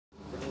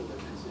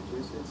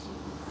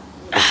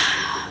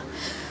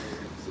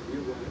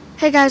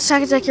Hey guys,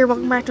 Sakazek here,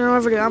 welcome back to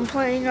another video. I'm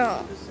playing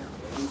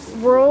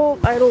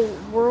World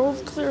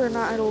Clicker,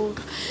 not Idle.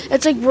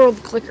 It's like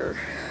World Clicker.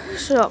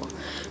 So,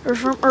 we're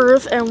from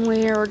Earth and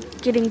we are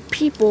getting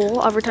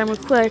people every time we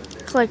click,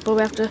 but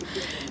we have to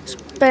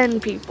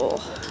spend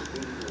people.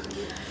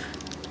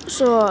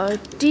 So,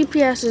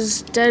 DPS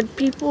is dead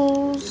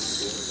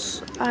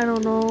peoples. I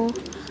don't know.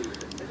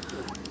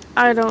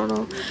 I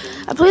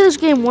played this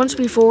game once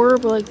before,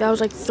 but like that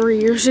was like 3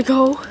 years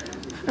ago.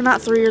 Or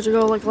not 3 years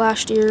ago, like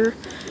last year.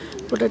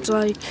 But it's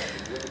like,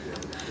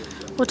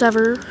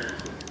 whatever.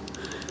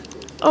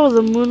 Oh,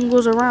 the moon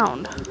goes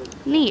around.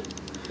 Neat.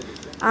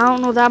 I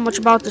don't know that much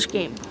about this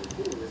game.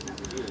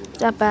 Is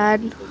that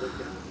bad?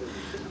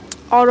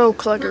 Auto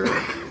clicker.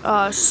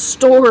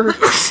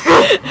 Storks.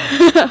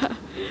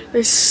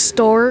 There's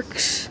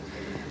storks.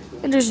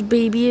 And there's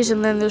babies,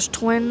 and then there's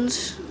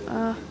twins.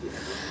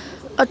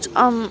 Okay,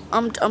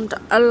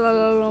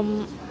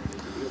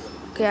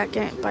 I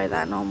can't buy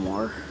that no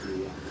more.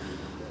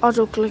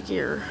 Auto click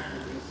here.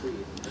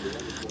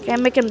 Okay,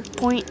 I'm making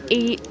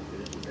 0.8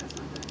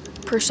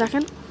 per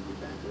second.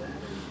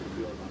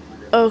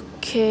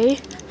 Okay.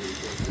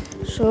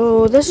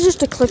 So this is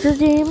just a clicker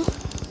game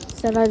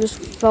that I just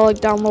felt like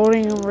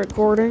downloading and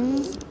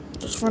recording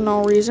just for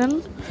no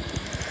reason.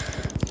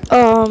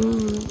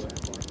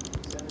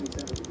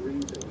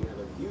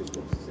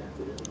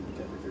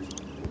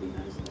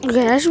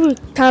 Okay, I should be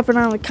tapping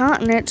on the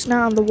continents,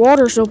 not on the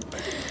water, so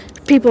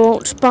people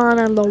won't spawn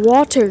on the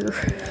water.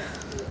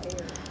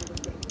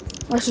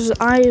 Unless there's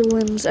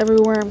islands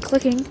everywhere I'm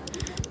clicking.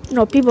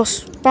 No, people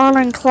spawn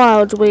on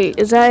clouds. Wait,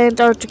 is that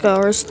Antarctica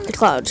or is it the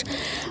clouds?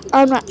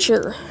 I'm not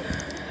sure.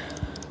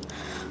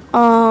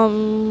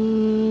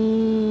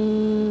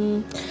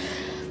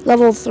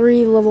 Level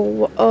 3, I'll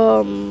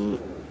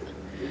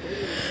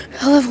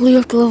level you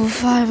up to level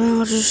 5 and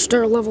I'll just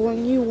start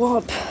leveling you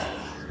up.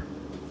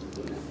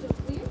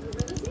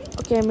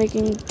 Okay, I'm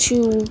making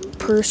 2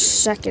 per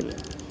second.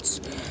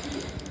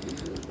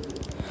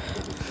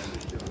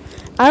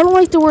 I don't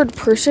like the word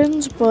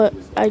persons, but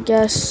I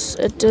guess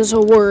it is a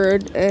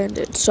word and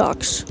it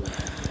sucks.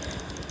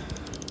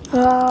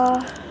 Oh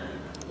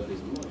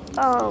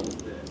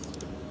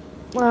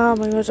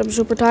my gosh, I'm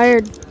super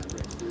tired.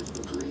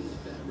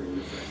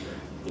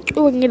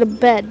 Oh, I can get a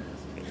bed.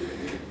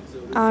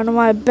 I don't know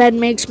why a bed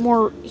makes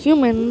more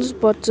humans,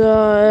 but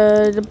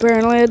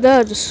apparently it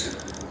does.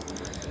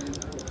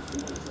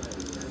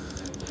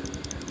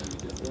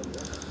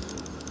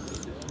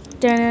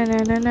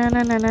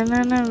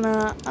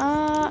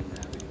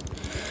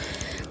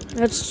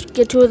 Let's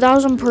get to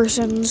 1,000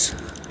 persons.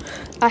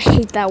 I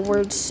hate that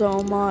word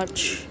so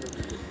much.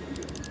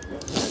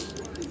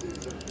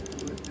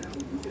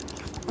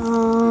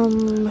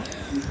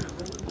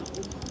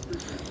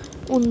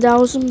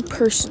 1,000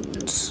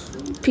 persons.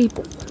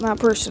 People, not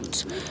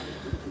persons.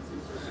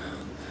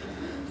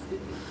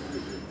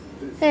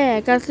 Hey,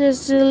 I got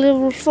this to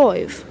level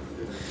 5.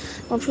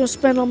 I'm just gonna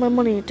spend all my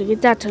money to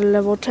get that to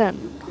level 10.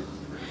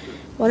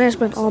 Well, I didn't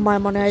spend all my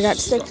money. I got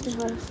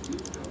 65.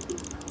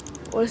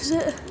 What is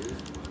it?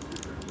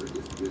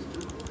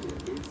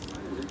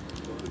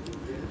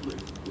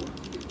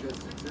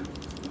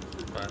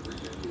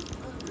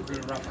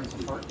 Reference a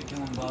fart to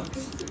killing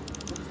bugs.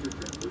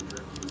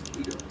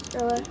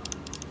 Really?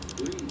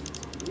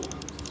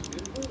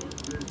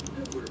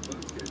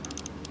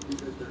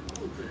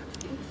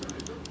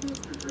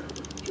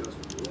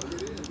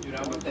 Dude, I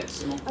want that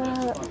smoke.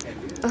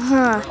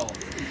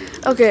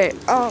 Okay,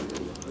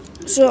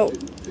 so,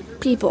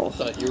 people. I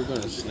thought you were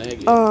gonna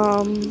snag it.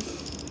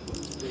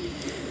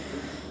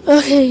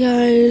 Okay,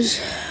 guys.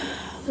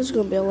 This is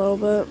gonna be a little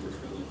bit.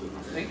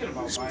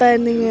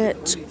 Spending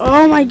it.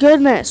 Oh my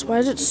goodness, why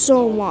is it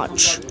so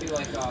much?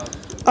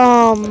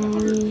 Oh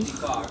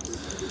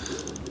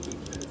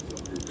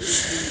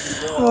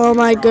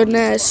my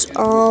goodness.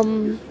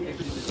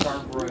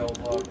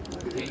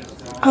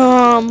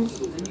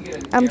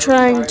 I'm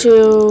trying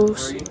to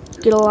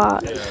get a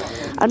lot.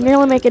 I'm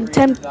nearly making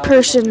 10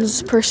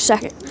 persons per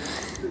second.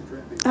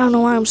 I don't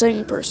know why I'm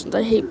saying persons.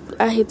 I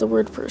hate the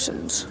word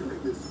persons.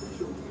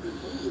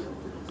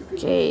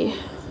 Okay.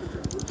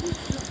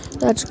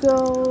 Let's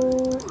go.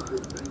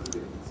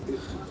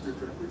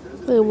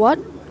 Wait, what?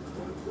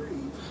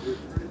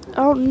 I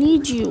don't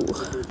need you.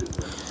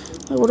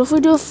 Wait, what if we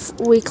do if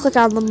we click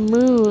on the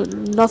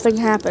moon? Nothing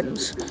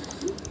happens.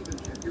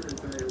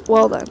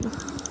 Well then.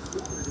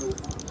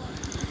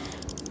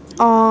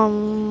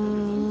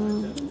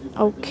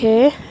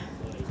 Okay.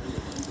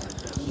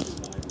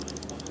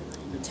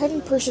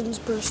 10 persons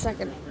per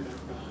second.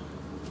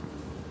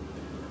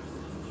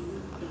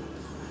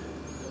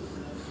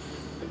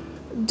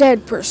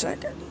 Dead per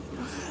second.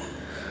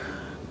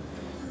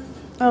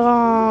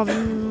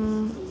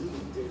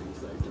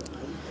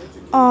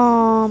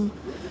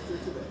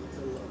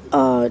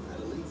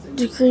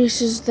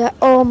 Decreases that.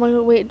 Oh my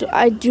god, wait,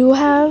 I do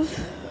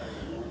have,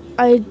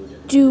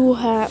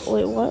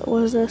 wait, what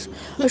was this?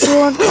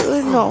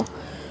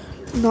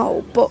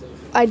 No, but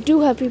I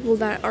do have people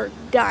that are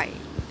dying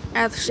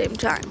at the same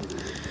time.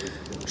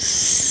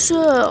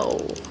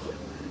 So,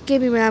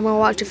 give me a minute, I'm gonna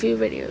watch a few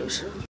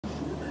videos.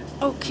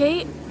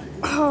 Okay,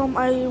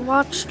 I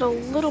watched a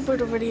little bit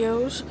of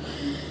videos.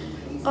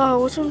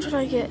 Which one should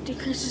I get?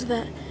 Decreases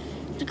that.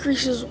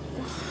 Decreases.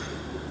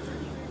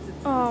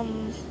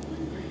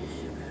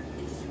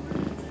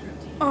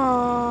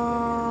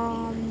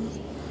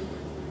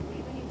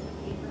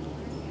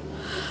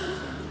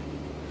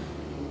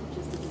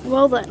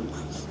 Well then,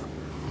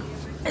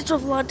 it's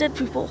with a lot of dead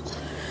people.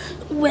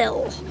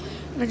 Well,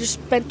 and I just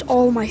spent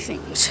all my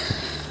things.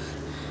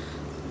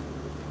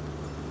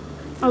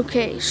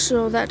 Okay,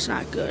 so that's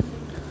not good.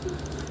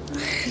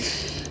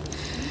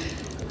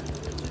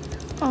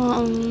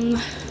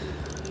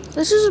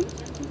 This is a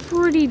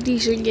pretty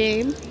decent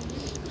game.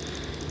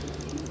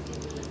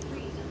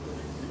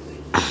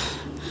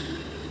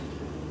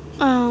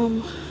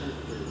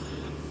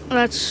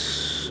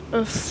 That's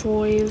a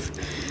 5.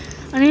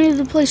 I needed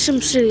to play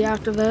SimCity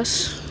after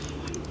this.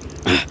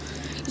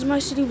 Because my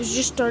city was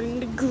just starting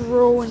to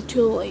grow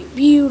into a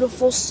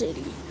beautiful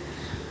city.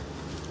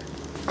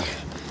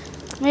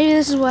 Maybe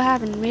this is what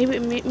happened.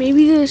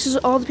 Maybe this is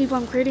all the people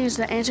I'm creating is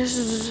the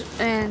ancestors.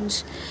 And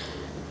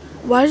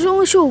why does it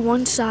only show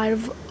one side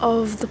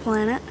of the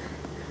planet?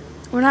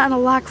 We're not in a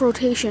lock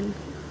rotation.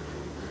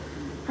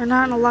 We're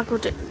not in a lock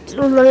rotation.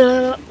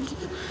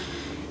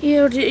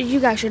 You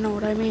guys should know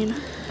what I mean.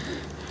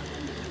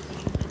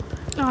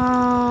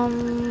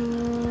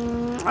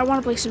 I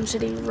want to play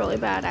SimCity really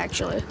bad,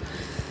 actually.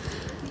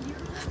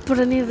 But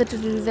I needed to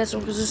do this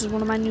one because this is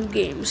one of my new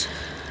games.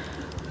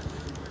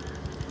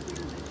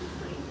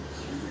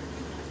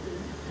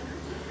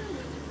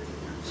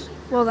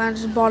 Well, I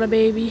just bought a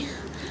baby.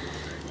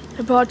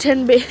 I bought I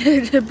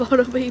bought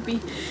a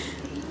baby.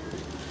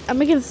 I'm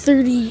making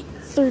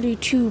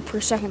 32 per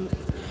second.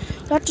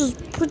 That's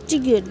just pretty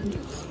good.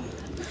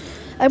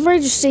 I'm ready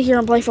to just sit here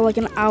and play for like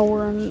an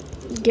hour and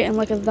getting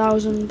like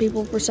 1,000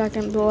 people per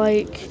second, but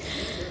like,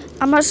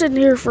 I'm not sitting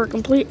here for a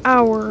complete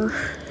hour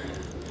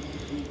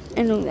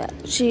and doing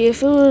that. See,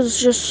 if it was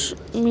just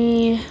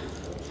me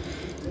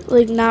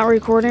like not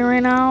recording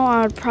right now,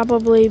 I'd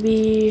probably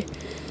be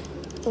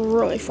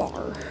really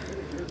farther.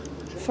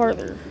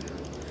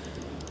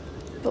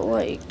 But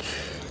like,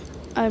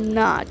 I'm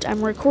not.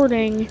 I'm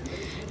recording,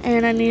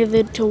 and I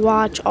needed to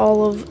watch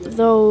all of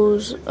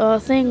those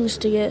things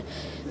to get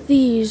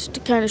these to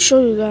kind of show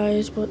you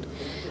guys, but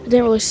I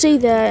didn't really say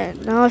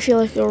that. Now I feel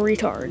like a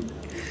retard.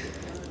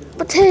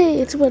 But hey,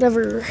 it's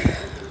whatever.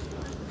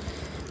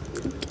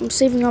 I'm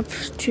saving up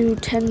to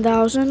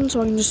 10,000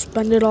 so I can just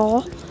spend it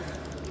all.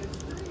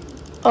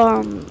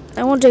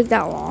 It won't take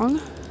that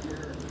long.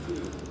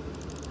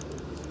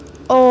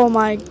 Oh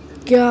my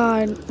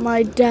god,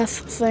 my death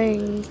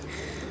thing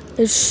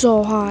is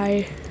so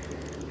high.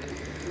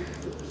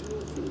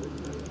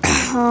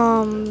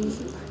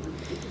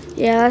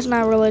 Yeah, that's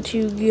not really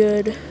too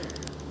good,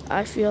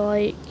 I feel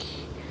like.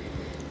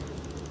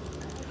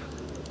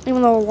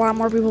 Even though a lot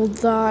more people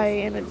die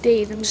in a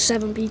day than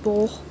 7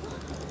 people.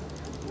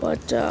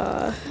 But,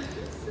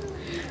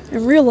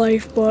 in real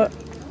life, but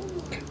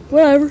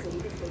whatever.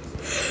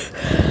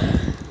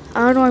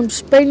 I don't know, I'm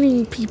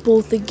spending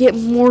people to get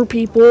more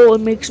people.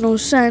 It makes no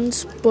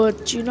sense,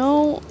 but you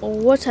know,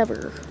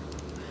 whatever.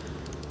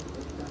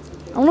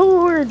 I don't know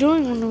what we were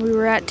doing when we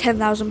were at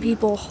 10,000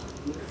 people.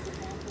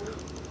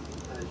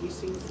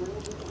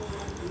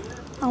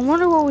 I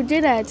wonder what we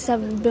did at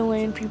 7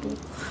 billion people.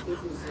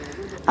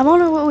 I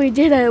wonder what we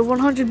did at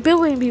 100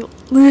 billion people.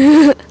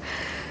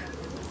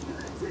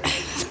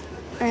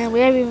 And we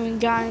haven't even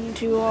gotten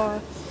to,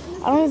 I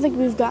don't even think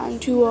we've gotten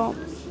to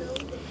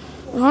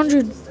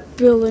 100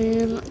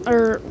 billion,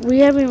 or we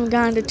haven't even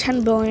gotten to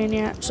 10 billion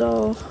yet,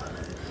 so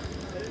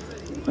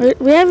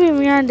we haven't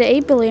even gotten to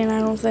 8 billion, I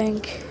don't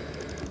think.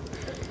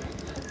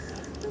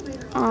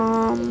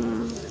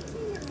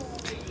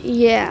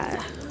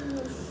 Yeah.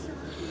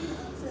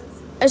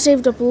 I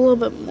saved up a little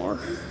bit more.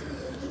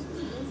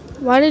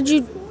 Why did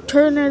you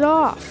turn it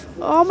off?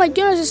 Oh my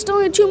goodness, I still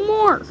need 2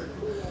 more.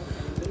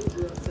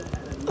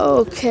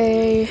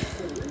 Okay.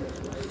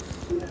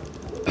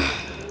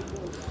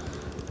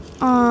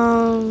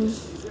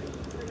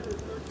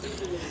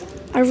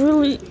 I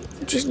really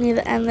just need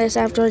to end this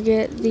after I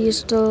get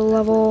these to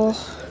level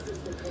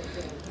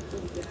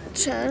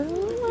 10,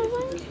 I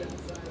think.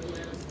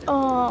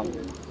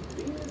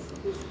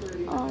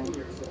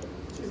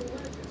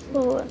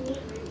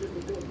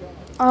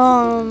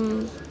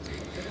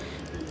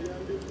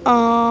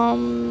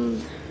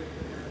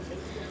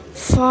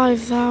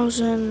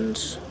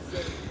 5,000.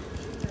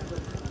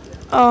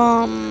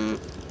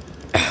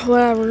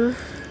 Whatever.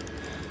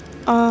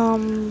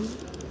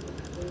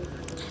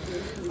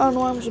 Oh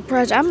no, I'm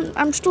surprised.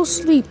 I'm still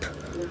asleep.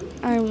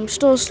 I'm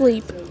still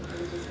asleep.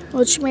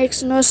 Which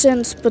makes no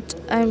sense, but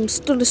I'm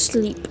still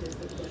asleep.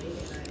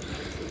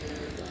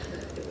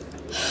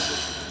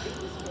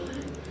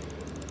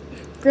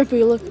 Grandpa,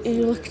 you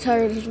look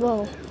tired as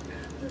well.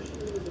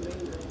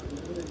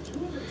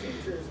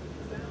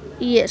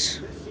 Yes.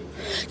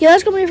 Yeah,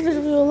 that's gonna be it for this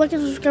video. Like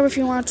and subscribe if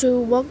you want to.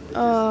 Well,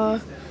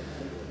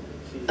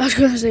 I was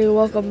gonna say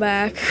welcome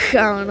back. I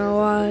don't know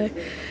why.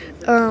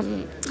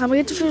 I'm gonna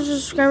get to 50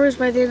 subscribers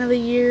by the end of the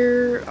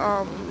year.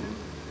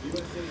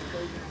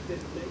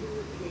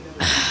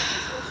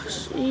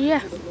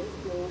 Yeah.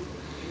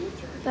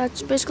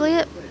 That's basically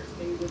it.